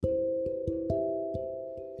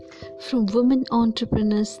From women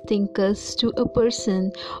entrepreneurs, thinkers to a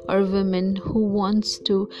person or woman who wants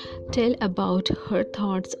to tell about her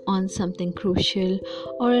thoughts on something crucial,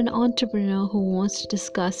 or an entrepreneur who wants to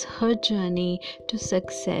discuss her journey to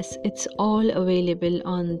success, it's all available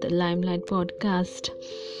on the Limelyte podcast.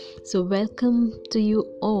 So welcome to you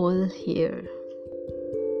all here.